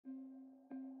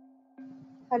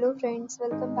Hello friends,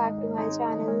 welcome back to my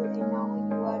channel and now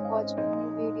you are watching a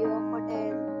new video of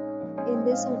hotel. In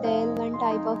this hotel, one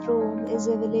type of room is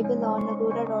available on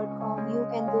agoda.com. You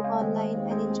can book online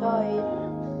and enjoy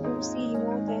it. To see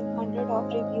more than 100 of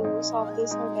reviews of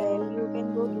this hotel, you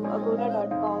can go to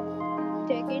agoda.com.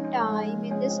 Check-in time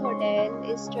in this hotel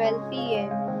is 12 p.m.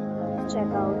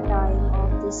 Check-out time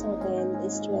of this hotel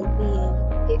is 12 p.m.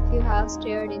 If you have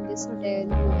stayed in this hotel,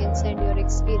 you can send your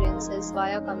experiences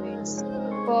via comments.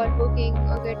 For booking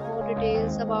or get more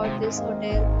details about this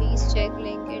hotel, please check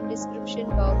link in description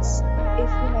box.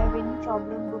 If you have any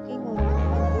problem booking a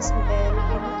room in this hotel,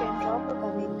 then you can drop a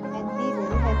comment and we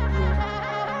will help you.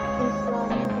 If you are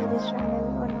new to this channel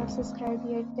or not subscribed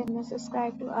yet, then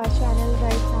subscribe to our channel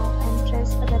right now and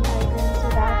press the bell icon so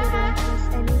that you don't miss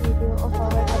any video of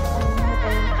our upcoming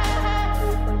hotel. Thank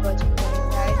you for watching.